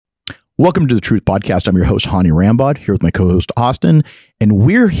Welcome to the Truth Podcast. I'm your host, Hani Rambod, here with my co-host, Austin, and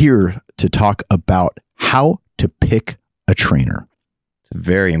we're here to talk about how to pick a trainer. It's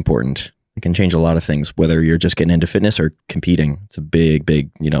very important. It can change a lot of things, whether you're just getting into fitness or competing. It's a big,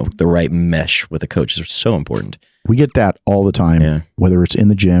 the right mesh with a coach is so important. We get that all the time, whether it's in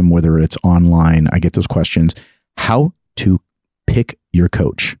the gym, whether it's online. I get those questions. How to pick your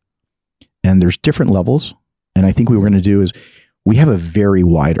coach. And there's different levels. And I think what we're going to do is we have a very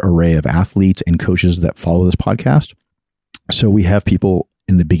wide array of athletes and coaches that follow this podcast. So we have people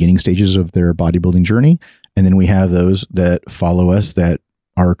in the beginning stages of their bodybuilding journey. And then we have those that follow us that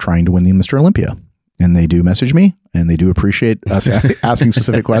are trying to win the Mr. Olympia. And they do message me and they do appreciate us asking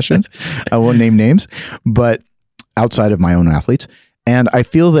specific questions. I won't name names, but outside of my own athletes. And I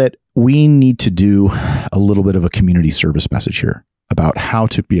feel that we need to do a little bit of a community service message here about how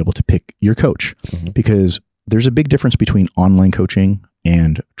to be able to pick your coach, because there's a big difference between online coaching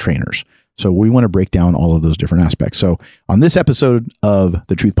and trainers. So we want to break down all of those different aspects. So on this episode of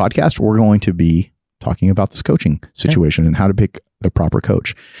the Truth Podcast, we're going to be talking about this coaching situation and how to pick the proper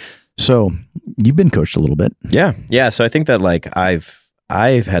coach. So you've been coached a little bit. Yeah. So I think that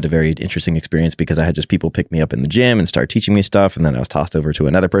I've had a very interesting experience because I had just people pick me up in the gym and start teaching me stuff, and then I was tossed over to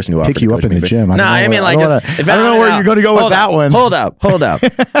another person who offered pick you up in the gym. I don't know where you're going to go with that one. Hold up.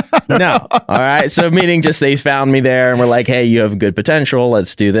 No. All right. So meaning just they found me there and were like, hey, you have good potential.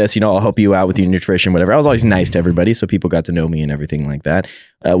 Let's do this. I'll help you out with your nutrition, whatever. I was always nice to everybody, so people got to know me and everything like that.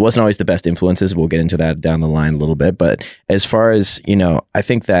 Wasn't always the best influences. We'll get into that down the line a little bit. But as far as, I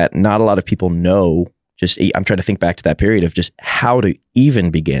think that not a lot of people know. I'm trying to think back to that period of just how to even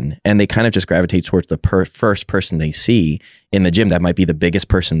begin. And they kind of just gravitate towards the first person they see in the gym. That might be the biggest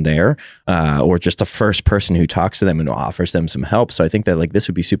person there, or just the first person who talks to them and offers them some help. So I think that this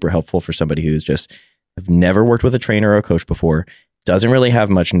would be super helpful for somebody who's just have never worked with a trainer or a coach before, doesn't really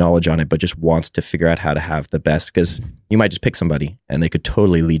have much knowledge on it, but just wants to figure out how to have the best, because you might just pick somebody and they could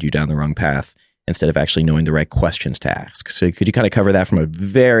totally lead you down the wrong path instead of actually knowing the right questions to ask. So could you kind of cover that from a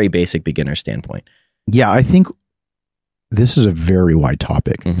very basic beginner standpoint? Yeah, I think this is a very wide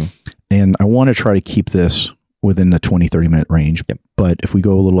topic, and I want to try to keep this within the 20, 30 minute range. Yep. But if we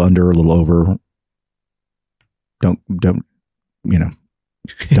go a little under, a little over, don't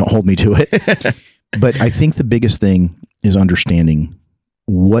hold me to it. But I think the biggest thing is understanding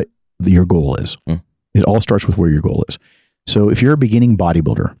what your goal is. It all starts with where your goal is. So if you're a beginning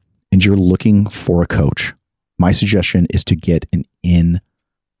bodybuilder and you're looking for a coach, my suggestion is to get an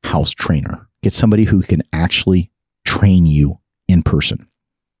in-house trainer. Get somebody who can actually train you in person.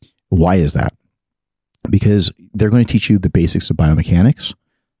 Why is that? Because they're going to teach you the basics of biomechanics.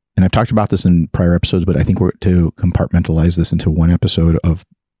 And I've talked about this in prior episodes, but I think we're to compartmentalize this into one episode of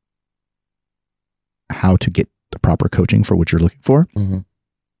how to get the proper coaching for what you're looking for.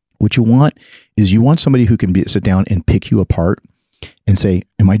 What you want is somebody who can sit down and pick you apart and say,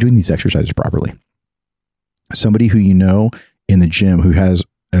 am I doing these exercises properly? Somebody who in the gym who has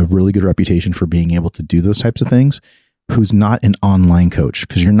a really good reputation for being able to do those types of things, who's not an online coach,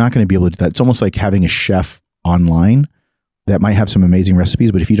 because you're not going to be able to do that. It's almost like having a chef online that might have some amazing recipes,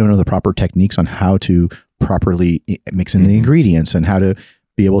 but if you don't know the proper techniques on how to properly mix in the ingredients and how to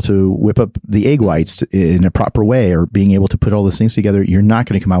be able to whip up the egg whites in a proper way, or being able to put all those things together, you're not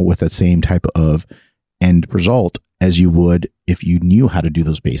going to come out with that same type of end result as you would if you knew how to do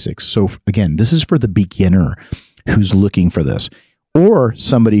those basics. So again, this is for the beginner who's looking for this. Or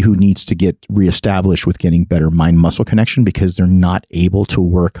somebody who needs to get reestablished with getting better mind-muscle connection because they're not able to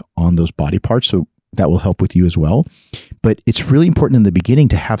work on those body parts. So that will help with you as well. But it's really important in the beginning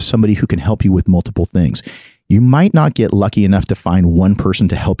to have somebody who can help you with multiple things. You might not get lucky enough to find one person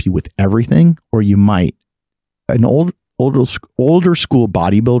to help you with everything, or you might. An older school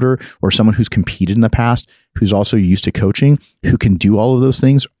bodybuilder or someone who's competed in the past, who's also used to coaching, who can do all of those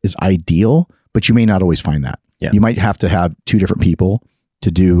things is ideal, but you may not always find that. Yeah. You might have to have two different people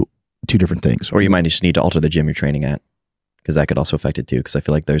to do two different things. Or you might just need to alter the gym you're training at, because that could also affect it too. Because I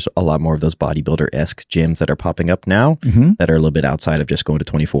feel like there's a lot more of those bodybuilder-esque gyms that are popping up now that are a little bit outside of just going to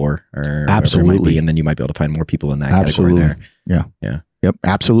 24 or absolutely. And then you might be able to find more people in that category there. Yeah. Yep.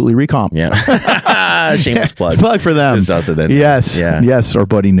 Absolutely. Recomp. Yeah. Shameless plug. Plug for them. Yes. Yeah. Yes. Our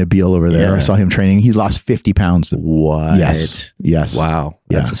buddy Nabil over there. Yeah. I saw him training. He lost 50 pounds. What? Yes. Wow.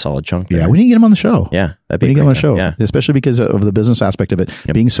 That's a solid chunk there. Yeah. We need to get him on the show. Yeah. We need to get him on the show. Yeah. Especially because of the business aspect of it.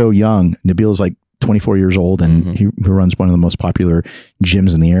 Yep. Being so young, Nabil is like 24 years old and he runs one of the most popular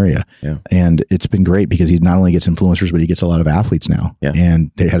gyms in the area. Yeah. And it's been great because he not only gets influencers, but he gets a lot of athletes now. Yeah. And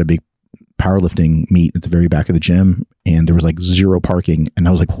they had a big powerlifting meet at the very back of the gym and there was like zero parking. And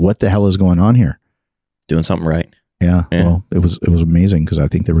I was like, what the hell is going on here? Doing something right. Yeah. Well, it was amazing because I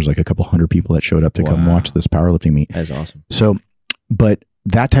think there was like a couple hundred people that showed up to come watch this powerlifting meet. That's awesome. So, but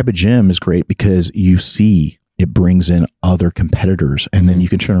that type of gym is great because you see it brings in other competitors, and then you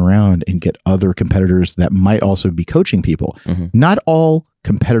can turn around and get other competitors that might also be coaching people. Not all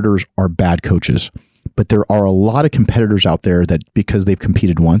competitors are bad coaches, but there are a lot of competitors out there that because they've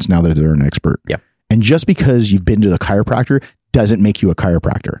competed once, now that they're an expert. Yeah. And just because you've been to the chiropractor doesn't make you a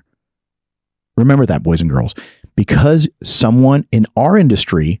chiropractor. Remember that, boys and girls. Because someone in our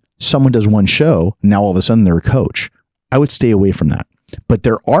industry, someone does one show, now all of a sudden they're a coach. I would stay away from that. But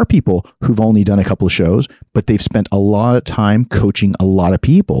there are people who've only done a couple of shows, but they've spent a lot of time coaching a lot of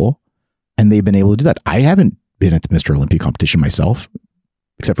people, and they've been able to do that. I haven't been at the Mr. Olympia competition myself,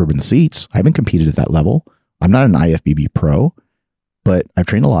 except for in the seats. I haven't competed at that level. I'm not an IFBB pro, but I've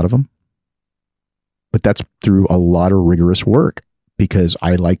trained a lot of them. But that's through a lot of rigorous work because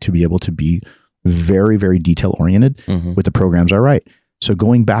I like to be able to be very, very detail oriented with the programs I write. So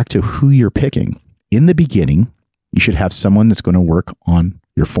going back to who you're picking, in the beginning, you should have someone that's going to work on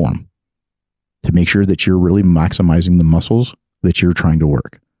your form to make sure that you're really maximizing the muscles that you're trying to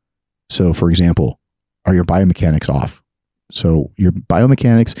work. So for example, are your biomechanics off? So your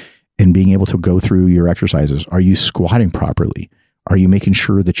biomechanics and being able to go through your exercises. Are you squatting properly? Are you making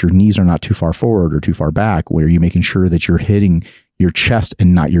sure that your knees are not too far forward or too far back? Are you making sure that you're hitting your chest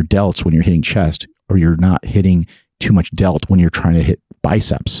and not your delts when you're hitting chest, or you're not hitting too much delt when you're trying to hit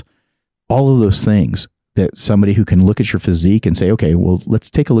biceps? All of those things that somebody who can look at your physique and say, okay, well, let's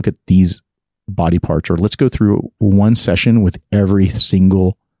take a look at these body parts, or let's go through one session with every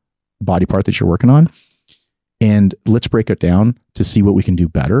single body part that you're working on. And let's break it down to see what we can do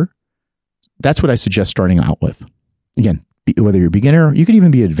better. That's what I suggest starting out with. Again, whether you're a beginner, you could even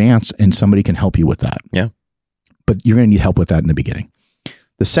be advanced and somebody can help you with that. Yeah. But you're going to need help with that in the beginning.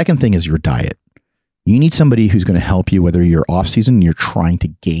 The second thing is your diet. You need somebody who's going to help you, whether you're off season and you're trying to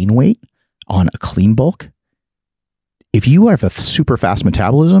gain weight on a clean bulk. If you have a super fast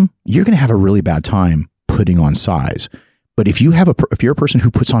metabolism, you're going to have a really bad time putting on size. But if you're a person who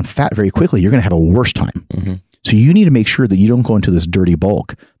puts on fat very quickly, you're going to have a worse time. So you need to make sure that you don't go into this dirty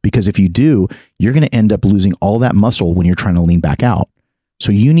bulk, because if you do, you're going to end up losing all that muscle when you're trying to lean back out.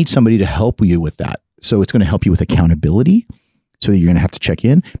 So you need somebody to help you with that. So it's going to help you with accountability, so that you're going to have to check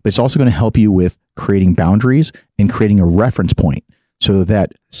in, but it's also going to help you with creating boundaries and creating a reference point so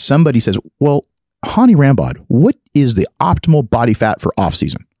that somebody says, well, Hani Rambod, what is the optimal body fat for off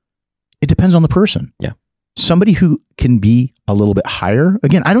season? It depends on the person. Yeah. Somebody who can be a little bit higher.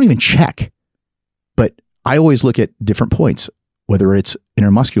 Again, I don't even check, but I always look at different points, whether it's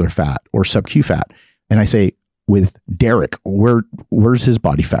intermuscular fat or sub-Q fat. And I say, with Derek, where's his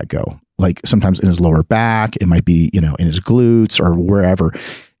body fat go? Like sometimes in his lower back, it might be, in his glutes or wherever.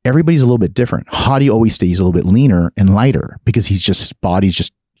 Everybody's a little bit different. Hadi always stays a little bit leaner and lighter because he's just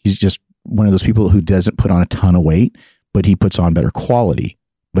one of those people who doesn't put on a ton of weight, but he puts on better quality,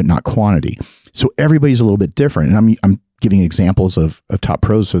 but not quantity. So everybody's a little bit different. And I'm giving examples of top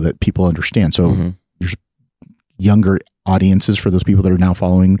pros so that people understand. So there's younger audiences for those people that are now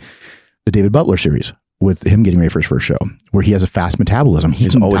following the David Butler series with him getting ready for his first show, where he has a fast metabolism.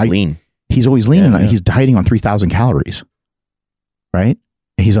 He's always lean. He's always lean. Yeah. He's dieting on 3,000 calories, right?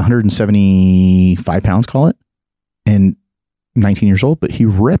 He's 175 pounds, call it, and 19 years old, but he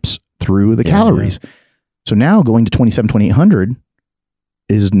rips through the calories. Yeah. So now going to 2,800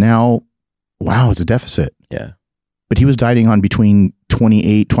 is now, wow, it's a deficit. Yeah. But he was dieting on between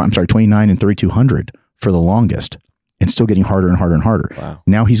 29 and 3,200 for the longest, and still getting harder and harder and harder. Wow.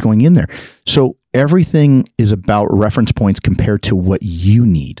 Now he's going in there. So everything is about reference points compared to what you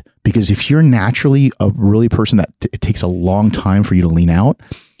need. Because if you're naturally a really person that it takes a long time for you to lean out,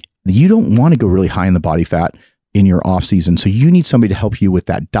 you don't want to go really high in the body fat in your off season. So you need somebody to help you with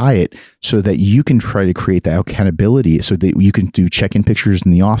that diet so that you can try to create that accountability so that you can do check-in pictures in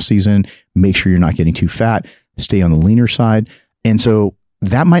the off season, make sure you're not getting too fat, stay on the leaner side. And so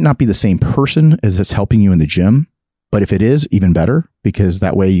that might not be the same person as that's helping you in the gym, but if it is, even better, because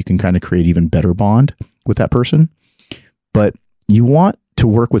that way you can kind of create even better bond with that person. But you want to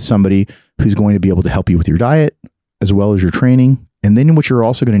work with somebody who's going to be able to help you with your diet as well as your training. And then what you're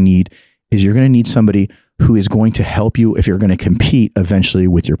also going to need is you're going to need somebody who is going to help you if you're going to compete eventually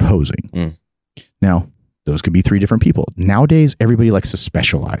with your posing. Now, those could be 3 different people. Nowadays, everybody likes to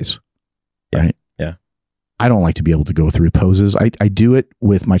specialize, right? Yeah. I don't like to be able to go through poses. I do it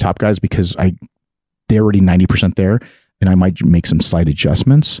with my top guys because they're already 90% there, and I might make some slight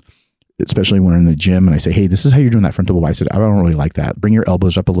adjustments, especially when we're in the gym and I say, hey, this is how you're doing that front double bicep. I don't really like that. Bring your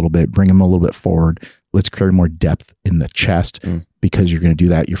elbows up a little bit, bring them a little bit forward. Let's carry more depth in the chest because you're going to do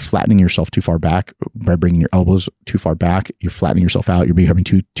that. You're flattening yourself too far back by bringing your elbows too far back. You're flattening yourself out. You're becoming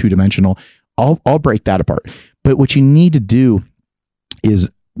two-dimensional. I'll break that apart. But what you need to do is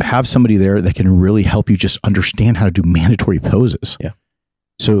have somebody there that can really help you just understand how to do mandatory poses. Yeah.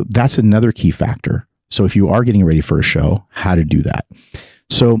 So that's another key factor. So if you are getting ready for a show, how to do that.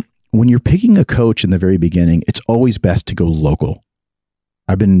 So when you're picking a coach in the very beginning, it's always best to go local.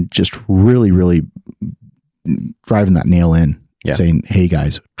 I've been just really, really driving that nail in, saying, hey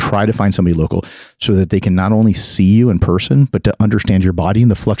guys, try to find somebody local so that they can not only see you in person, but to understand your body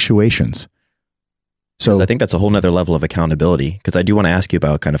and the fluctuations. So I think that's a whole nother level of accountability, because I do want to ask you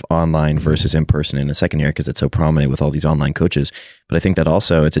about kind of online versus in person in a second here, because it's so prominent with all these online coaches. But I think that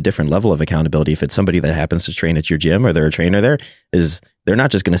also it's a different level of accountability. If it's somebody that happens to train at your gym or they're a trainer there, is they're not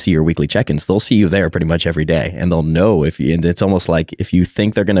just going to see your weekly check-ins. They'll see you there pretty much every day, and they'll know if you, and it's almost like if you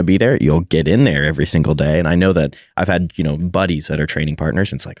think they're going to be there, you'll get in there every single day. And I know that I've had, buddies that are training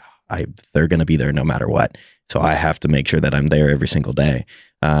partners, and it's like, they're going to be there no matter what. So I have to make sure that I'm there every single day.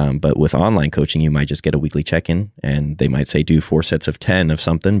 But with online coaching, you might just get a weekly check-in, and they might say do 4 sets of 10 of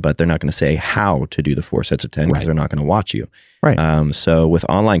something, but they're not going to say how to do the 4 sets of 10 because they're not going to watch you. Right. So with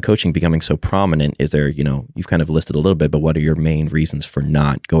online coaching becoming so prominent, is there, you've kind of listed a little bit, but what are your main reasons for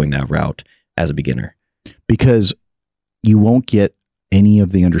not going that route as a beginner? Because you won't get any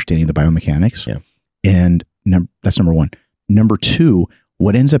of the understanding of the biomechanics. Yeah. And that's number one. Number two,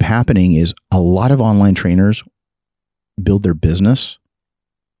 what ends up happening is a lot of online trainers build their business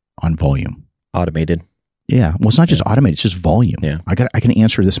on volume. Automated. Yeah. Well, it's not just automated, it's just volume. Yeah. I can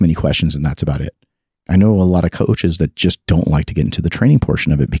answer this many questions and that's about it. I know a lot of coaches that just don't like to get into the training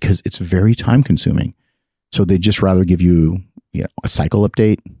portion of it because it's very time consuming. So they just rather give you, a cycle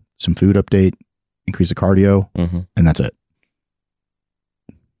update, some food update, increase the cardio, and that's it.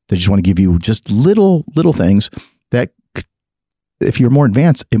 They just want to give you just little things that, if you're more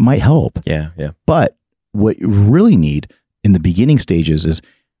advanced, it might help. Yeah. But what you really need in the beginning stages is,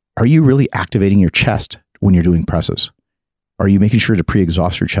 are you really activating your chest when you're doing presses? Are you making sure to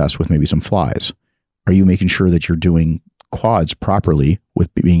pre-exhaust your chest with maybe some flies? Are you making sure that you're doing quads properly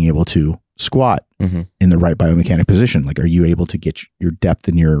with being able to squat in the right biomechanic position? Like, are you able to get your depth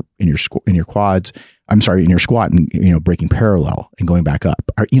in your quads? I'm sorry, in your squat and, breaking parallel and going back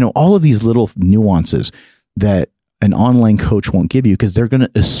up. All of these little nuances that an online coach won't give you because they're going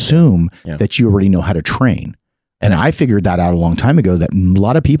to assume that you already know how to train. And I figured that out a long time ago, that a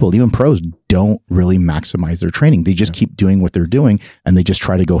lot of people, even pros, don't really maximize their training. They just keep doing what they're doing and they just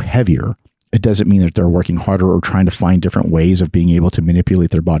try to go heavier. It doesn't mean that they're working harder or trying to find different ways of being able to manipulate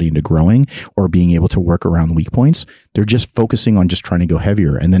their body into growing or being able to work around weak points. They're just focusing on just trying to go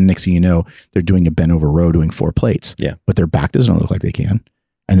heavier. And then next thing you know, they're doing a bent over row doing 4 plates. Yeah. But their back doesn't look like they can.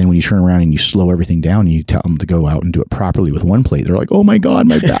 And then when you turn around and you slow everything down and you tell them to go out and do it properly with 1 plate, they're like, oh my God,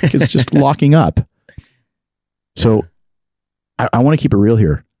 my back is just locking up. So I want to keep it real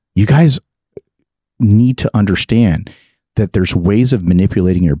here. You guys need to understand that there's ways of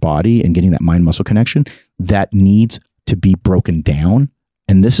manipulating your body and getting that mind-muscle connection that needs to be broken down.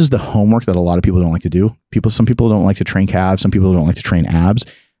 And this is the homework that a lot of people don't like to do. Some people don't like to train calves. Some people don't like to train abs.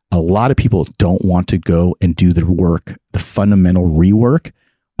 A lot of people don't want to go and do the work, the fundamental rework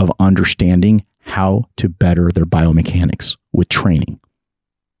of understanding how to better their biomechanics with training.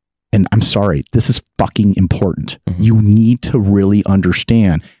 And I'm sorry, this is fucking important. You need to really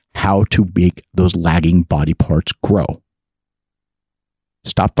understand how to make those lagging body parts grow.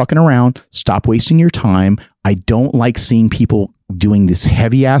 Stop fucking around. Stop wasting your time. I don't like seeing people doing this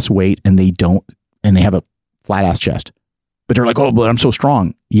heavy ass weight and they have a flat ass chest. But they're like, oh, but I'm so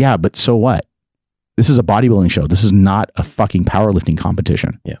strong. Yeah, but so what? This is a bodybuilding show. This is not a fucking powerlifting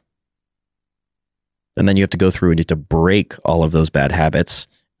competition. Yeah. And then you have to go through and you have to break all of those bad habits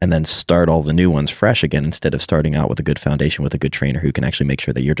and then start all the new ones fresh again, instead of starting out with a good foundation with a good trainer who can actually make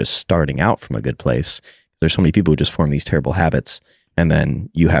sure that you're just starting out from a good place. There's so many people who just form these terrible habits, and then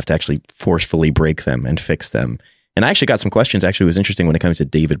you have to actually forcefully break them and fix them. And I actually got some questions. Actually, it was interesting when it comes to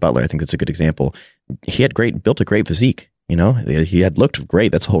David Butler. I think that's a good example. He had built a great physique. He had looked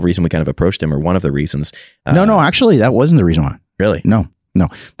great. That's the whole reason we kind of approached him, or one of the reasons. No, actually, that wasn't the reason why. Really? No.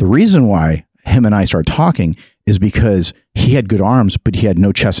 The reason why him and I started talking is because he had good arms, but he had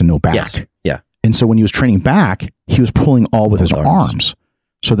no chest and no back. Yes. Yeah. And so when he was training back, he was pulling all with his arms.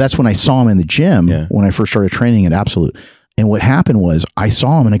 So that's when I saw him in the gym when I first started training at Absolute. And what happened was I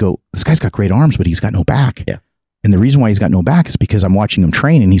saw him and I go, this guy's got great arms, but he's got no back. Yeah. And the reason why he's got no back is because I'm watching him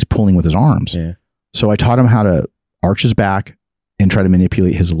train and he's pulling with his arms. Yeah. So I taught him how to arch his back and try to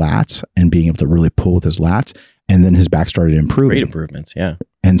manipulate his lats and being able to really pull with his lats. And then his back started improving. Great improvements. Yeah.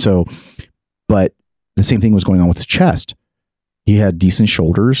 And so, but The same thing was going on with his chest. He had decent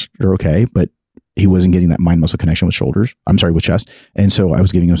shoulders. They're okay, but he wasn't getting that mind muscle connection with with chest. And so I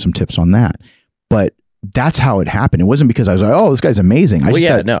was giving him some tips on that. But that's how it happened. It wasn't because I was like, oh, this guy's amazing. I just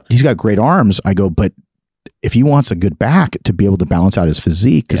said, he's got great arms. I go, but if he wants a good back to be able to balance out his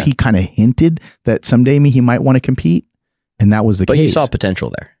physique, because he kind of hinted that someday he might want to compete. And that was the case. But you saw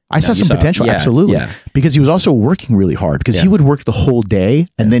potential there. I saw some potential, absolutely. Yeah. Because he was also working really hard, because he would work the whole day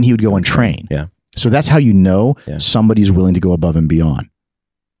and then he would go and train. Yeah. So that's how you know somebody's willing to go above and beyond.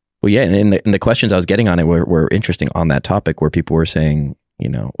 Well, yeah. And the questions I was getting on it were interesting on that topic, where people were saying,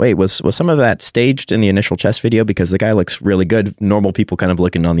 wait, was some of that staged in the initial chest video? Because the guy looks really good. Normal people kind of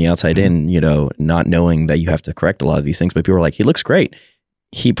looking on the outside in, not knowing that you have to correct a lot of these things. But people were like, he looks great.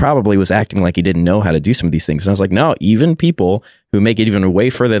 He probably was acting like he didn't know how to do some of these things. And I was like, no, even people who make it even way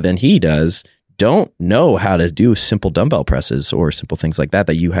further than he does don't know how to do simple dumbbell presses or simple things like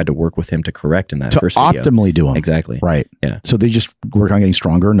that you had to work with him to correct in that first video. Optimally do them. Exactly. Right. Yeah. So they just work on getting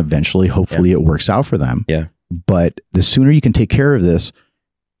stronger, and eventually, hopefully it works out for them. Yeah. But the sooner you can take care of this,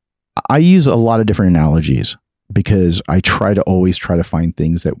 I use a lot of different analogies, because I always try to find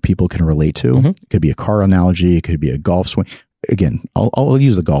things that people can relate to. Mm-hmm. It could be a car analogy. It could be a golf swing. Again, I'll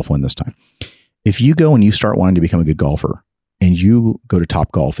use the golf one this time. If you go and you start wanting to become a good golfer, and you go to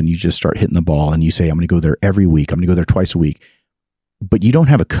Topgolf and you just start hitting the ball, and you say, I'm going to go there every week, I'm going to go there twice a week, but you don't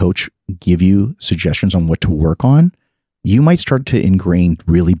have a coach give you suggestions on what to work on, you might start to ingrain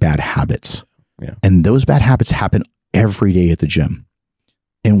really bad habits. Yeah. And those bad habits happen every day at the gym.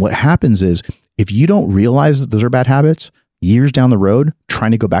 And what happens is, if you don't realize that those are bad habits, years down the road,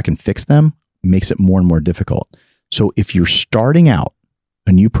 trying to go back and fix them makes it more and more difficult. So if you're starting out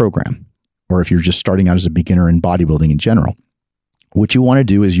a new program, or if you're just starting out as a beginner in bodybuilding in general, what you want to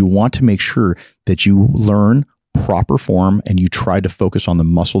do is you want to make sure that you learn proper form and you try to focus on the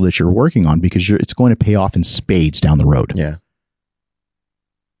muscle that you're working on, because it's going to pay off in spades down the road. Yeah.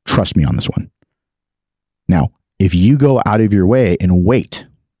 Trust me on this one. Now, if you go out of your way and wait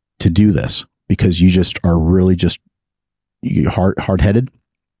to do this because you just are really hard-headed,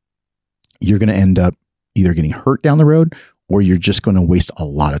 you're going to end up either getting hurt down the road, or you're just going to waste a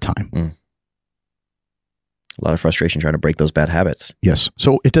lot of time. A lot of frustration trying to break those bad habits. Yes.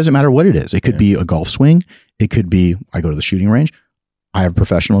 So it doesn't matter what it is. It could be a golf swing. It could be, I go to the shooting range. I have a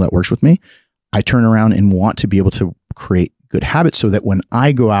professional that works with me. I turn around and want to be able to create good habits so that when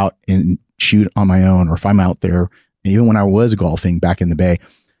I go out and shoot on my own, or if I'm out there, even when I was golfing back in the Bay,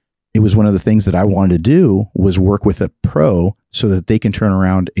 it was one of the things that I wanted to do was work with a pro so that they can turn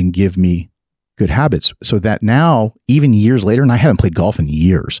around and give me good habits, so that now, even years later, and I haven't played golf in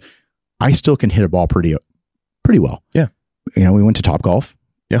years, I still can hit a ball pretty well. Yeah. We went to Topgolf.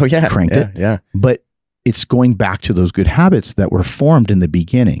 Oh yeah. Cranked it. Yeah. But it's going back to those good habits that were formed in the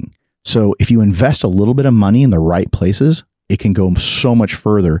beginning. So if you invest a little bit of money in the right places, it can go so much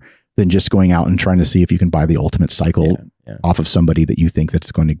further than just going out and trying to see if you can buy the ultimate cycle off of somebody that you think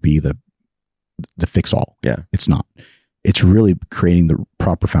that's going to be the fix all. Yeah. It's not. It's really creating the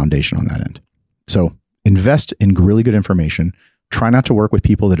proper foundation on that end. So invest in really good information. Try not to work with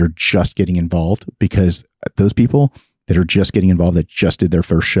people that are just getting involved, because those people that are just getting involved, that just did their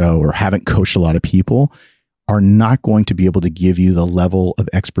first show or haven't coached a lot of people, are not going to be able to give you the level of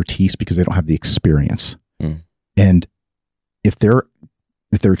expertise because they don't have the experience. And if they're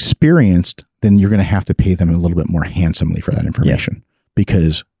experienced, then you're going to have to pay them a little bit more handsomely for that information,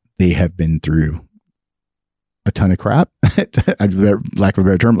 because they have been through a ton of crap, lack of a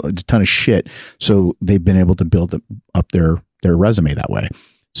better term, a ton of shit. So they've been able to build up their resume that way.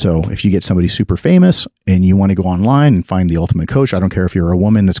 So if you get somebody super famous and you want to go online and find the ultimate coach, I don't care if you're a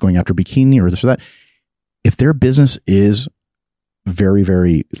woman that's going after bikini or this or that, if their business is very,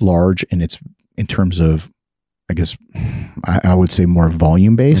 very large, and it's in terms of, I guess, I would say more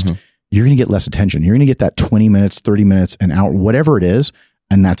volume based, you're going to get less attention. You're going to get that 20 minutes, 30 minutes, an hour, whatever it is,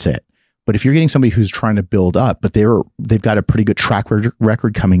 and that's it. But if you're getting somebody who's trying to build up, but they've got a pretty good track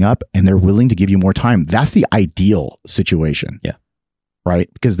record coming up, and they're willing to give you more time, that's the ideal situation. Yeah.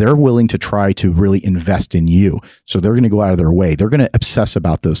 Right? Because they're willing to try to really invest in you. So they're going to go out of their way. They're going to obsess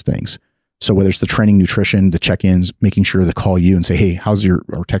about those things. So whether it's the training, nutrition, the check-ins, making sure to call you and say, hey,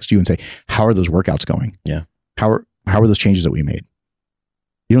 or text you and say, how are those workouts going? Yeah. How are those changes that we made?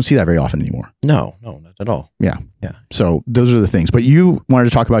 You don't see that very often anymore. No, not at all. Yeah. Yeah. So those are the things. But you wanted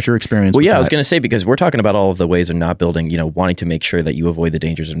to talk about your experience. Well, yeah, I was going to say, because we're talking about all of the ways of not building, wanting to make sure that you avoid the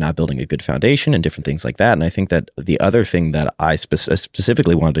dangers of not building a good foundation and different things like that. And I think that the other thing that I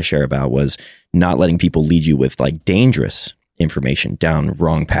specifically wanted to share about was not letting people lead you with like dangerous information down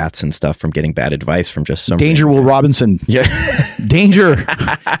wrong paths and stuff from getting bad advice from just some Danger, Will Robinson. Yeah. Danger.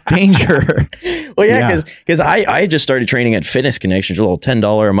 Well, yeah, because I just started training at Fitness Connections, a little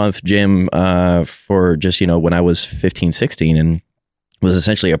 $10 a month gym for just, when I was 15, 16, and was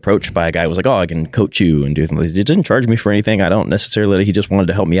essentially approached by a guy who was like, oh, I can coach you and do things. He didn't charge me for anything. I don't necessarily, he just wanted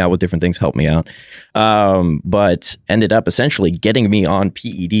to help me out with different things, help me out. But ended up essentially getting me on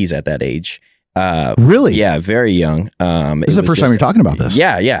PEDs at that age. Really? Yeah, very young. This is the first time you're talking about this.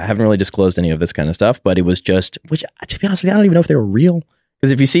 Yeah. I haven't really disclosed any of this kind of stuff, but it was just, which to be honest with you, I don't even know if they were real.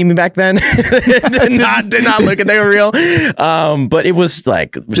 Because if you see me back then, did not look at they were real. But it was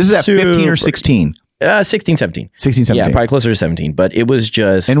like, this is at 15 or 16? 16, 17. 16, 17. Yeah, probably closer to 17. But it was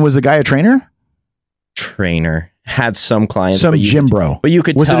just. And was the guy a trainer? Trainer. Had some clients. Some gym bro. But you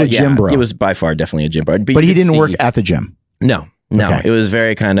could was tell. Was it a gym bro? It was by far definitely a gym bro. But he didn't work at the gym? No. Okay. It was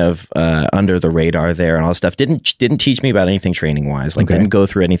very kind of under the radar there and all that stuff. Didn't teach me about anything training wise. Like didn't go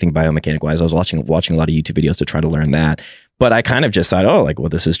through anything biomechanic wise. I was watching a lot of YouTube videos to try to learn that. But I kind of just thought,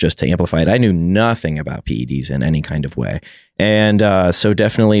 this is just to amplify it. I knew nothing about PEDs in any kind of way. And so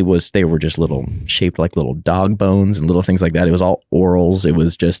definitely they were just shaped like little dog bones and little things like that. It was all orals. It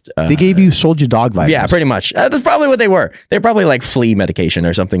was just... they sold you dog vitamins. Yeah, pretty much. That's probably what they were. They're probably like flea medication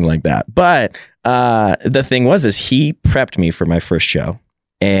or something like that. But the thing was he prepped me for my first show.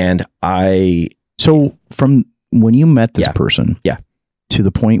 And So from when you met this person to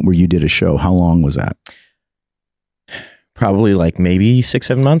the point where you did a show, how long was that? Probably like maybe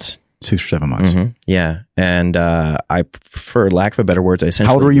 6-7 months. 6 or 7 months. Mm-hmm. Yeah. And I, for lack of a better words, I essentially...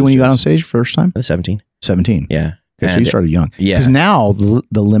 How old were you when you got on stage first time? 17. 17. Yeah. Okay, so you started young. Yeah. Because now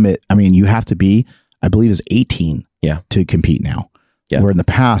the limit, you have to be, I believe, is 18 to compete now. Yeah. Where in the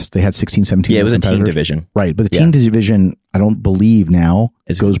past, they had 16, 17. Yeah, it was a teen division. Right. But the teen division, I don't believe now,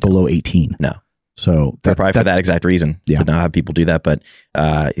 goes below 18. No. So probably for that exact reason. Yeah. To not have people do that. But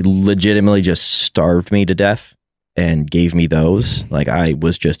it legitimately just starved me to death. And gave me those. Like I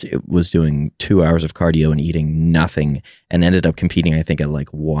was doing 2 hours of cardio and eating nothing, and ended up competing. I think at like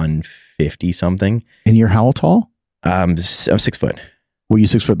 150 something. And you're how tall? I'm 6 foot. Were you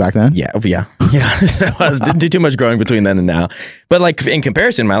 6 foot back then? Yeah. I didn't do too much growing between then and now. But like in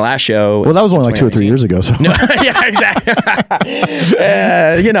comparison, my last show. Well, that was only like 2 or 3 years ago. So no, yeah, exactly.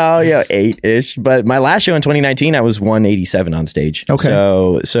 8-ish. But my last show in 2019, I was 187 on stage. Okay.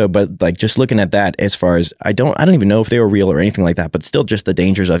 So, but like just looking at that, as far as I don't even know if they were real or anything like that. But still, just the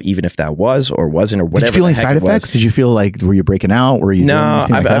dangers of even if that was or wasn't or whatever. Did you feel any side effects? Did you feel like were you breaking out? Were you? No,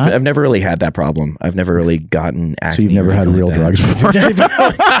 I've never really had that problem. I've never really gotten acne. So you've never had real drugs before.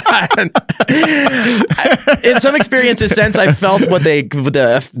 In some experiences since I felt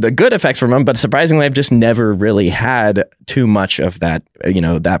the good effects from them, but surprisingly I've just never really had too much of that,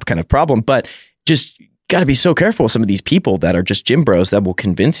 that kind of problem. But just got to be so careful with some of these people that are just gym bros that will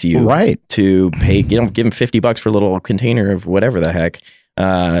convince you to pay, give them $50 for a little container of whatever the heck.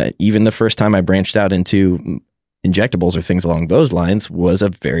 Even the first time I branched out into injectables or things along those lines was a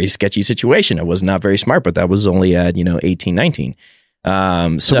very sketchy situation. It was not very smart, but that was only at 18, 19.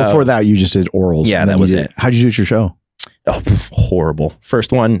 So before that, you just did orals. Yeah, that was it. How'd you do at your show? Oh, horrible.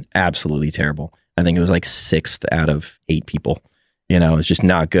 First one, absolutely terrible. I think it was like 6th out of 8 people. It's just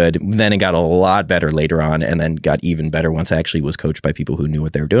not good. Then it got a lot better later on, and then got even better once I actually was coached by people who knew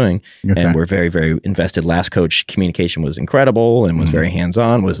what they were doing and were very, very invested. Last coach communication was incredible and was very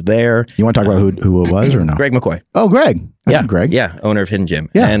hands-on, was there. You want to talk about who it was or no? Greg McCoy. Oh, Greg. Greg. Yeah, owner of Hidden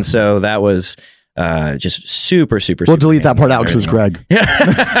Gym. Yeah. And so that was... just super. We'll delete that part out because it's Greg.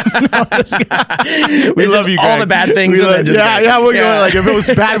 we love you, Greg. All the bad things. We're going like if it was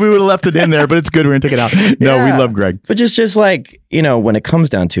bad, we would have left it in there. But it's good. We're gonna take it out. No, we love Greg. But just like when it comes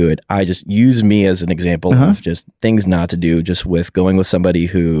down to it, I just use me as an example of just things not to do. Just with going with somebody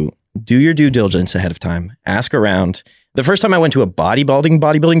who do your due diligence ahead of time. Ask around. The first time I went to a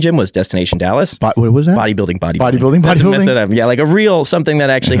bodybuilding gym was Destination Dallas. What was that? Bodybuilding. Yeah, like a real something that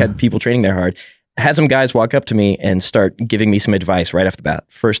actually had people training there hard. Had some guys walk up to me and start giving me some advice right off the bat.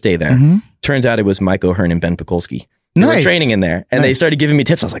 First day there. Turns out it was Mike O'Hearn and Ben Pekulski. They were training in there, and they started giving me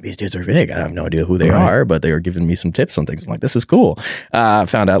tips. I was like, these dudes are big. I have no idea who they are, but they were giving me some tips on things. I'm like, this is cool.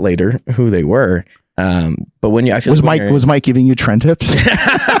 Found out later who they were. But when I feel was Mike giving you trend tips?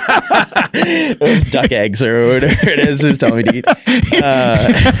 It was duck eggs or whatever it is. Who's telling me to eat?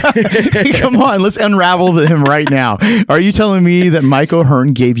 Come on, let's unravel him right now. Are you telling me that Mike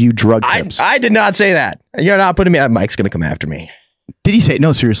O'Hearn gave you drug tips? I did not say that. You're not putting me. Mike's going to come after me. Did he say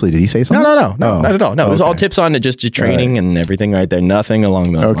no? Seriously, did he say something? No, not at all. No, it was all tips on just training and everything right there. Nothing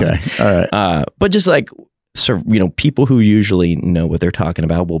along those lines. All right. But just like people who usually know what they're talking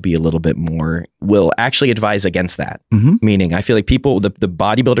about will be a little bit more, will actually advise against that. Meaning, I feel like people, the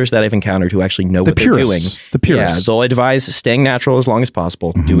bodybuilders that I've encountered who actually know what they're doing, the purists, they'll advise staying natural as long as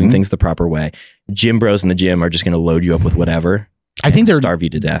possible, doing things the proper way. Gym bros in the gym are just going to load you up with whatever. I think they're starve you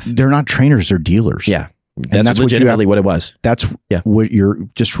to death. They're not trainers; they're dealers. Yeah, that's legitimately what it was. That's what you're.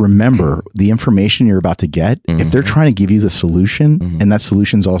 Just remember the information you're about to get. If they're trying to give you the solution, and that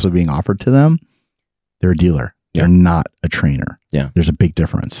solution is also being offered to them, they're a dealer. They're not a trainer. Yeah. There's a big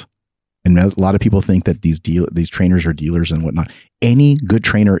difference. And a lot of people think that these trainers are dealers and whatnot. Any good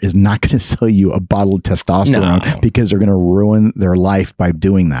trainer is not going to sell you a bottle of testosterone because they're going to ruin their life by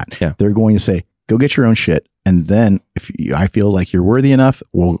doing that. Yeah. They're going to say, go get your own shit. And then I feel like you're worthy enough,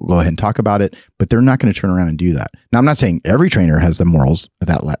 we'll go ahead and talk about it. But they're not going to turn around and do that. Now, I'm not saying every trainer has the morals at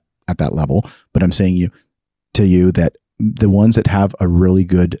that level, but I'm saying to you that the ones that have a really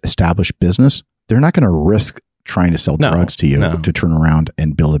good established business, they're not going to risk trying to sell drugs to you to turn around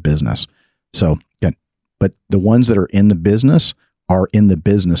and build a business. So, again, but the ones that are in the business are in the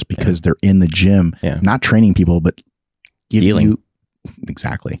business because they're in the gym, not training people, but giving you.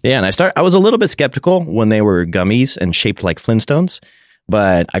 Exactly. Yeah. And I was a little bit skeptical when they were gummies and shaped like Flintstones,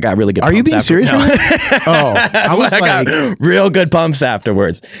 but I got really good pumps. Are you being serious? No. I got real good pumps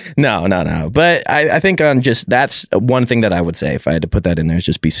afterwards. No. But I think that's one thing that I would say if I had to put that in there is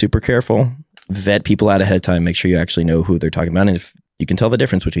just be super careful, vet people out ahead of time, make sure you actually know who they're talking about. And if you can tell the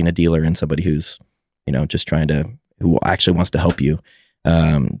difference between a dealer and somebody who's, just who actually wants to help you.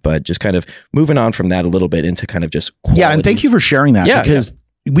 But just kind of moving on from that a little bit into kind of just quality. Yeah, and thank you for sharing that because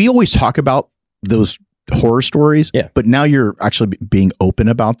we always talk about those horror stories, but now you're actually being open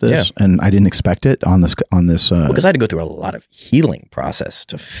about this, and I didn't expect it on this. Because I had to go through a lot of healing process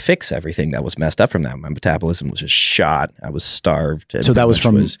to fix everything that was messed up from that. My metabolism was just shot. I was starved. So that was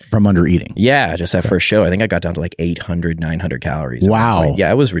from under eating. Yeah, just that first show. I think I got down to like 800, 900 calories. Wow. Yeah,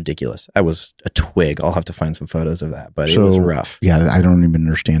 it was ridiculous. I was a twig. I'll have to find some photos of that, but it was rough. Yeah, I don't even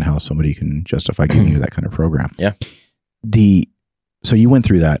understand how somebody can justify giving you that kind of program. Yeah. So you went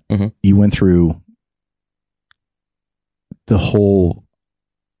through that. You went through the whole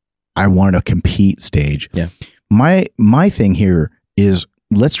I wanted to compete stage. Yeah. My thing here is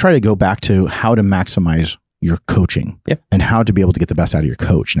let's try to go back to how to maximize your coaching and how to be able to get the best out of your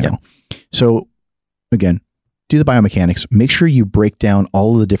coach now. So again, do the biomechanics, make sure you break down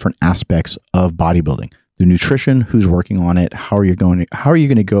all of the different aspects of bodybuilding, the nutrition, who's working on it, how are you going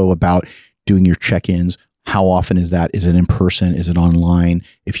to go about doing your check-ins? How often is that? Is it in person? Is it online?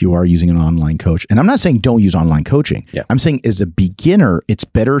 If you are using an online coach. And I'm not saying don't use online coaching. Yeah. I'm saying as a beginner, it's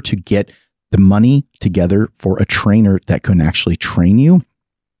better to get the money together for a trainer that can actually train you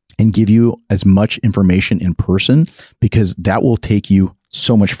and give you as much information in person because that will take you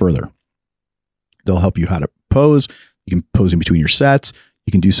so much further. They'll help you how to pose. You can pose in between your sets.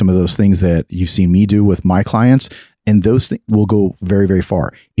 You can do some of those things that you've seen me do with my clients. And those things will go very, very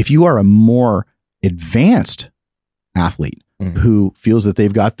far. If you are a more advanced athlete who feels that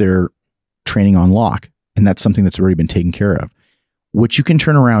they've got their training on lock, and that's something that's already been taken care of, what you can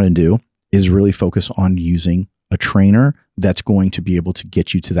turn around and do is really focus on using a trainer that's going to be able to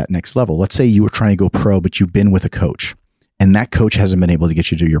get you to that next level. Let's say you were trying to go pro, but you've been with a coach and that coach hasn't been able to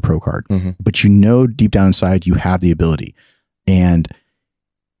get you to your pro card, but deep down inside you have the ability and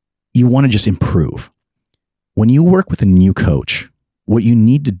you want to just improve. When you work with a new coach, what you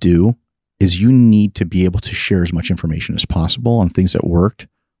need to do is you need to be able to share as much information as possible on things that worked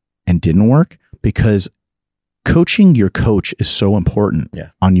and didn't work, because coaching your coach is so important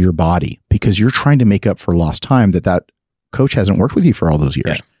on your body because you're trying to make up for lost time that coach hasn't worked with you for all those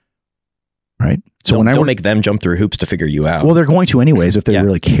years. Right. So don't make them jump through hoops to figure you out. Well, they're going to anyways if they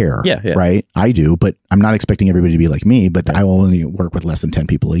really care. Right. I do, but I'm not expecting everybody to be like me, but I will only work with less than 10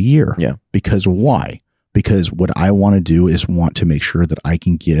 people a year. Yeah. Because why? Because what I want to do is want to make sure that I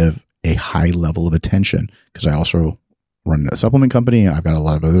can give a high level of attention, because I also run a supplement company. I've got a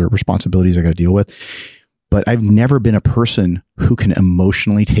lot of other responsibilities I got to deal with, but I've never been a person who can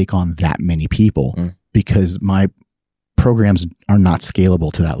emotionally take on that many people because my programs are not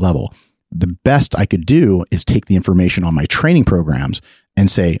scalable to that level. The best I could do is take the information on my training programs and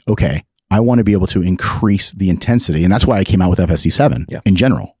say, okay, I want to be able to increase the intensity. And that's why I came out with FSC7 in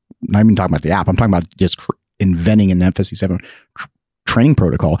general. Not even talking about the app. I'm talking about just inventing an FSC7 training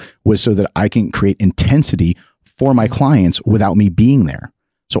protocol, was so that I can create intensity for my clients without me being there.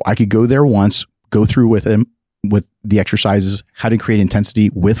 So I could go there once, go through with them with the exercises, how to create intensity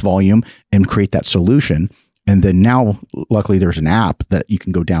with volume and create that solution. And then now, luckily, there's an app that you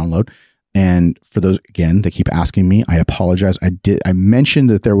can go download And for those, again, that keep asking me, I apologize. I mentioned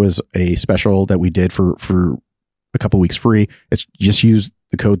that there was a special that we did for a couple weeks free. It's just use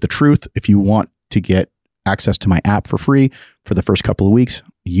the code The Truth if you want to get access to my app for free for the first couple of weeks.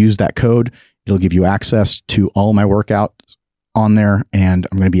 Use that code. It'll give you access to all my workouts on there, and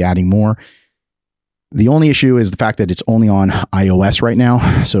I'm going to be adding more. The only issue is the fact that it's only on iOS right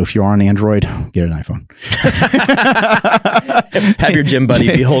now. So if you're on Android, get an iPhone. Have your gym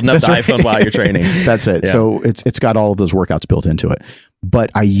buddy be holding up the iPhone while you're training. That's it. Yeah. So it's got all of those workouts built into it. But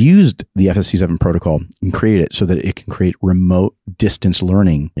I used the FSC7 protocol and created it so that it can create remote distance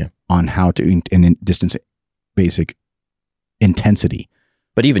learning on how to, and distance basic intensity.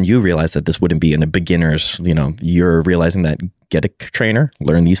 But even you realize that this wouldn't be in a beginner's, you're realizing that get a trainer,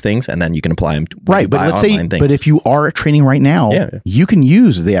 learn these things, and then you can apply them to right. But let's say, but if you are training right now, you can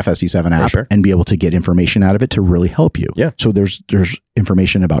use the FSC7 app and be able to get information out of it to really help you. Yeah. So there's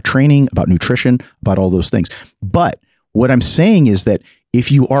information about training, about nutrition, about all those things. But what I'm saying is that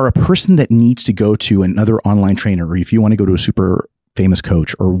if you are a person that needs to go to another online trainer, or if you want to go to a super famous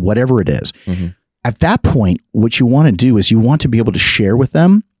coach or whatever it is, at that point, what you want to do is you want to be able to share with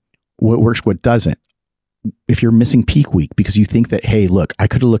them what works, what doesn't. If you're missing peak week because you think that, hey, look, I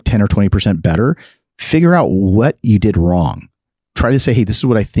could have looked 10 or 20% better, figure out what you did wrong. Try to say, hey, this is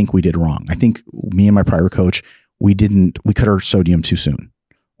what I think we did wrong. I think me and my prior coach, we cut our sodium too soon.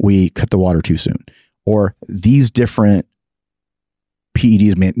 We cut the water too soon. Or these different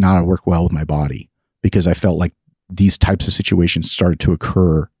PEDs may not work well with my body because I felt like these types of situations started to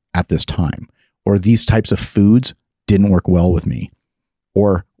occur at this time. Or these types of foods didn't work well with me.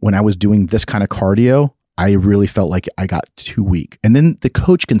 Or when I was doing this kind of cardio, I really felt like I got too weak. And then the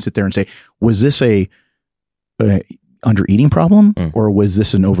coach can sit there and say, was this a under eating problem? Or was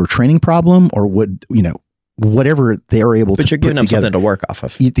this an overtraining problem? Or whatever they're able to put together. But you're giving them something to work off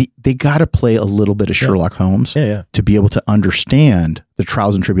of. They got to play a little bit of Sherlock Holmes to be able to understand the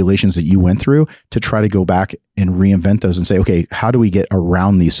trials and tribulations that you went through to try to go back and reinvent those and say, okay, how do we get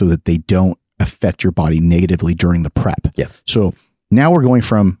around these so that they don't affect your body negatively during the prep? Yeah. So now we're going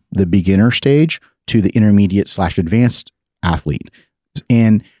from the beginner stage to the intermediate/advanced athlete.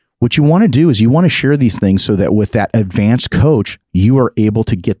 And what you want to do is you want to share these things so that with that advanced coach, you are able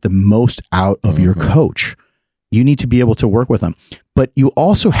to get the most out of your coach. You need to be able to work with them, but you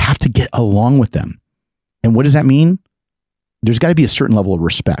also have to get along with them. And what does that mean? There's got to be a certain level of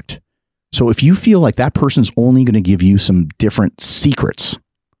respect. So if you feel like that person's only going to give you some different secrets,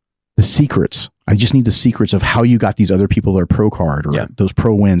 I just need the secrets of how you got these other people their pro card or those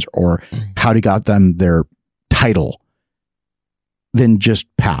pro wins or how to got them their title, then just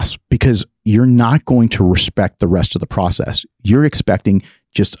pass, because you're not going to respect the rest of the process. You're expecting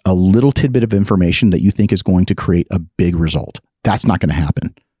just a little tidbit of information that you think is going to create a big result. That's not going to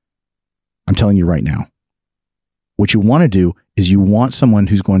happen. I'm telling you right now. What you want to do is you want someone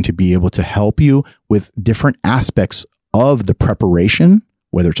who's going to be able to help you with different aspects of the preparation,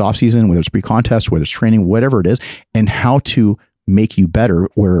 whether it's off season, whether it's pre-contest, whether it's training, whatever it is, and how to make you better,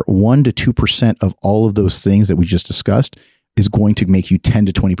 where 1 to 2% of all of those things that we just discussed is going to make you 10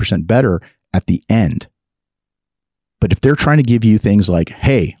 to 20% better at the end. But if they're trying to give you things like,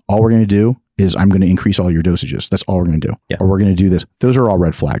 hey, all we're going to do is I'm going to increase all your dosages. That's all we're going to do. Yeah. Or we're going to do this. Those are all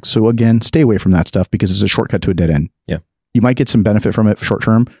red flags. So again, stay away from that stuff because it's a shortcut to a dead end. Yeah. You might get some benefit from it short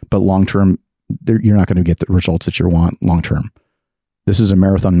term, but long term, you're not going to get the results that you want long term. This is a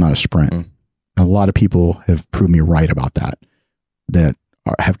marathon, not a sprint. A lot of people have proved me right about that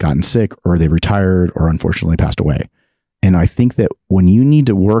have gotten sick or they retired or unfortunately passed away. And I think that when you need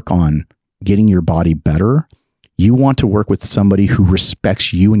to work on getting your body better, you want to work with somebody who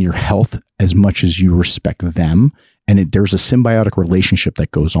respects you and your health as much as you respect them. And there's a symbiotic relationship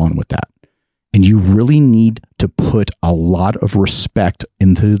that goes on with that. And you really need to put a lot of respect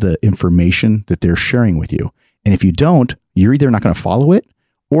into the information that they're sharing with you. And if you don't, you're either not going to follow it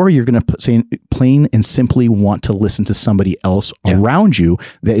or you're going to say plain and simply want to listen to somebody else around you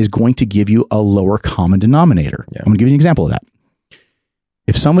that is going to give you a lower common denominator. I'm going to give you an example of that.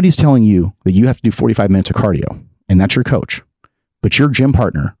 If somebody's telling you that you have to do 45 minutes of cardio and that's your coach, but your gym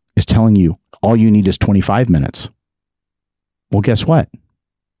partner is telling you all you need is 25 minutes. Well, guess what?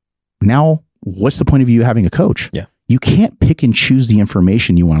 Now, what's the point of you having a coach? Yeah. You can't pick and choose the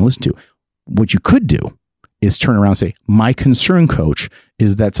information you want to listen to. What you could do is turn around and say, my concern, coach,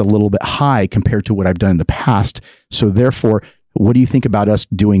 is that's a little bit high compared to what I've done in the past. So therefore, what do you think about us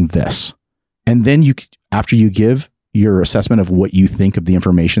doing this? And then after you give your assessment of what you think of the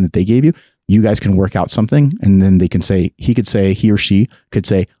information that they gave you, you guys can work out something. And then he or she could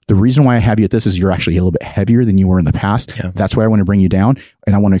say, the reason why I have you at this is you're actually a little bit heavier than you were in the past. Yeah. That's why I want to bring you down.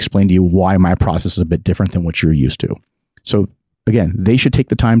 And I want to explain to you why my process is a bit different than what you're used to. So again, they should take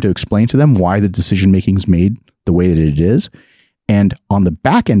the time to explain to them why the decision-making is made the way that it is. And on the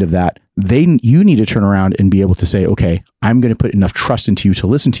back end of that, you need to turn around and be able to say, okay, I'm going to put enough trust into you to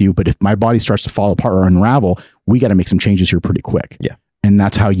listen to you. But if my body starts to fall apart or unravel, we got to make some changes here pretty quick. Yeah. And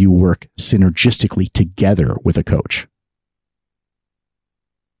that's how you work synergistically together with a coach.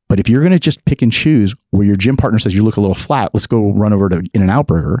 But if you're going to just pick and choose where your gym partner says you look a little flat, let's go run over to In-N-Out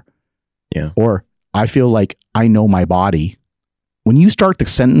Burger. Yeah. Or I feel like I know my body. When you start the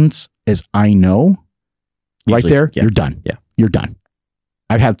sentence as I know, usually, right there, you're done. Yeah. You're done.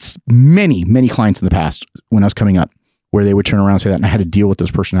 I've had many, many clients in the past when I was coming up where they would turn around and say that, and I had to deal with this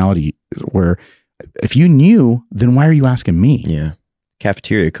personality where if you knew, then why are you asking me? Yeah.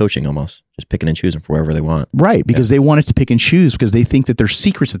 Cafeteria coaching almost, just picking and choosing for wherever they want. Right. Because they wanted to pick and choose because they think that there's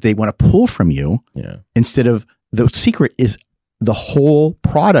secrets that they want to pull from you. Yeah. Instead of the secret is the whole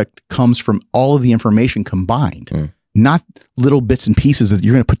product comes from all of the information combined. Not little bits and pieces that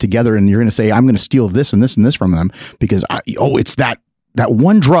you're going to put together and you're going to say, I'm going to steal this and this and this from them because it's that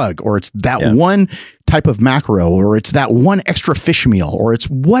one drug, or it's that one type of macro, or it's that one extra fish meal, or it's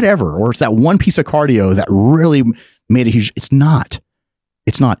whatever, or it's that one piece of cardio that really made a huge, it's not.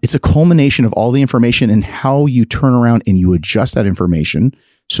 It's a culmination of all the information and how you turn around and you adjust that information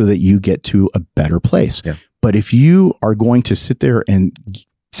so that you get to a better place. Yeah. But if you are going to sit there and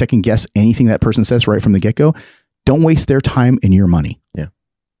second guess anything that person says right from the get-go, don't waste their time and your money. Yeah.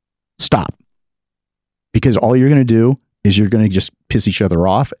 Stop. Because all you're going to do is you're going to just piss each other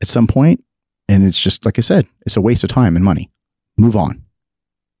off at some point. And it's just, like I said, it's a waste of time and money. Move on.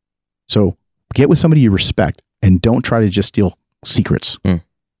 So get with somebody you respect and don't try to just steal secrets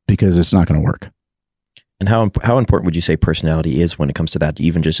because it's not going to work. And how important would you say personality is when it comes to that,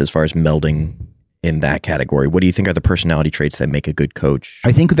 even just as far as melding in that category? What do you think are the personality traits that make a good coach?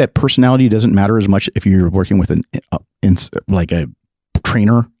 I think that personality doesn't matter as much if you're working with like a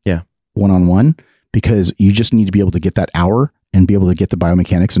trainer, one-on-one, because you just need to be able to get that hour and be able to get the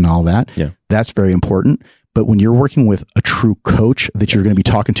biomechanics and all that. Yeah. That's very important. But when you're working with a true coach that you're going to be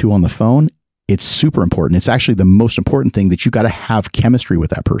talking to on the phone, it's super important. It's actually the most important thing, that you got to have chemistry with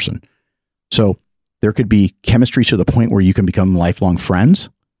that person. So there could be chemistry to the point where you can become lifelong friends,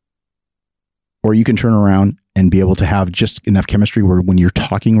 or you can turn around and be able to have just enough chemistry where when you're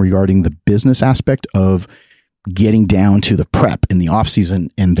talking regarding the business aspect of getting down to the prep in the off season,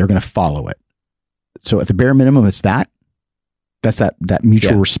 and they're going to follow it. So at the bare minimum, it's that's that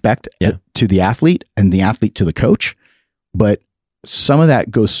mutual respect to the athlete and the athlete to the coach. But some of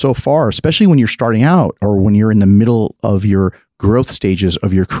that goes so far, especially when you're starting out or when you're in the middle of your growth stages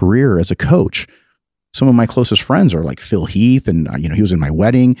of your career as a coach. Some of my closest friends are like Phil Heath, and he was in my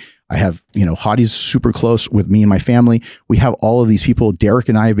wedding. I have, Hottie's super close with me and my family. We have all of these people. Derek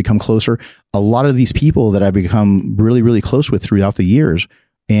and I have become closer. A lot of these people that I've become really, really close with throughout the years.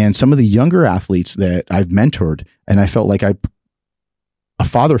 And some of the younger athletes that I've mentored, and I felt like a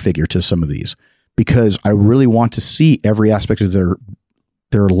father figure to some of these, because I really want to see every aspect of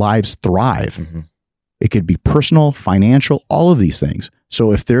their lives thrive. Mm-hmm. It could be personal, financial, all of these things.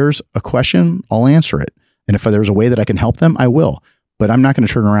 So if there's a question, I'll answer it. And if there's a way that I can help them, I will. But I'm not going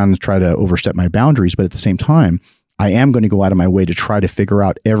to turn around and try to overstep my boundaries. But at the same time, I am going to go out of my way to try to figure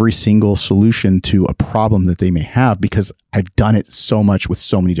out every single solution to a problem that they may have, because I've done it so much with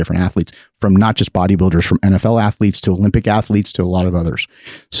so many different athletes, from not just bodybuilders, from NFL athletes to Olympic athletes to a lot of others.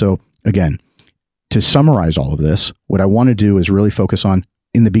 So again, to summarize all of this, what I want to do is really focus on,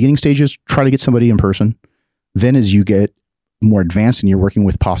 in the beginning stages, try to get somebody in person. Then as you get more advanced and you're working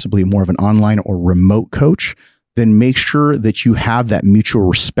with possibly more of an online or remote coach, then make sure that you have that mutual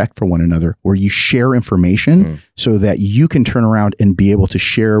respect for one another, where you share information so that you can turn around and be able to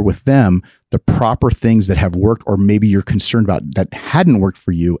share with them the proper things that have worked, or maybe you're concerned about that hadn't worked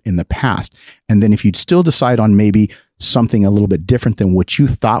for you in the past. And then if you'd still decide on maybe something a little bit different than what you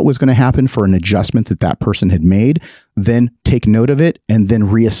thought was going to happen for an adjustment that person had made, then take note of it and then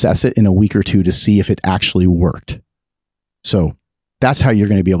reassess it in a week or two to see if it actually worked. So that's how you're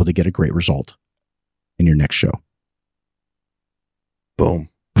going to be able to get a great result in your next show. Boom.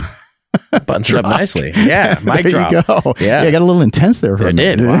 Buttons it up nicely. Yeah. Mic there drop. You go. Yeah. I got a little intense there for a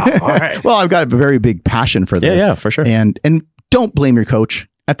minute. Did. Wow. All right. Well, I've got a very big passion for this. Yeah, for sure. And don't blame your coach.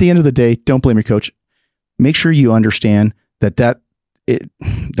 At the end of the day, don't blame your coach. Make sure you understand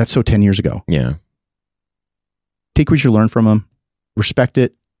that's so 10 years ago. Yeah. Take what you learned from them, respect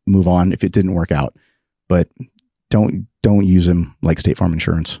it, move on if it didn't work out. But don't use them like State Farm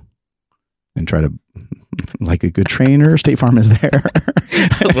Insurance, and try to, like a good trainer, State Farm is there.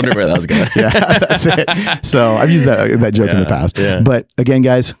 I was wondering where that was going. Yeah, that's it. So I've used that joke in the past. Yeah. But again,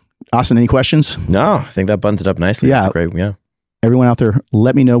 guys, Austin, any questions? No, I think that buttons it up nicely. Yeah. That's great. Yeah. Everyone out there,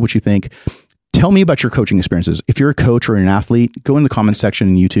 let me know what you think. Tell me about your coaching experiences. If you're a coach or an athlete, go in the comments section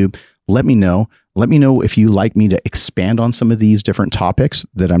in YouTube. Let me know. Let me know if you like me to expand on some of these different topics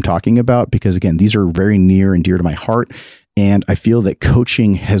that I'm talking about, because again, these are very near and dear to my heart. And I feel that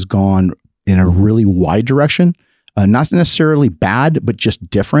coaching has gone in a really wide direction, not necessarily bad, but just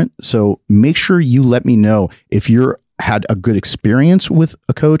different. So make sure you let me know if you're had a good experience with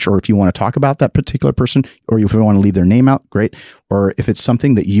a coach, or if you want to talk about that particular person, or if you want to leave their name out, great. Or if it's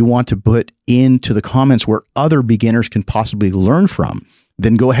something that you want to put into the comments where other beginners can possibly learn from,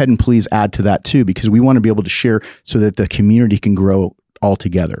 then go ahead and please add to that too, because we want to be able to share so that the community can grow all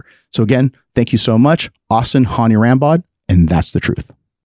together. So again, thank you so much. Austin Hani Rambod, and that's the truth.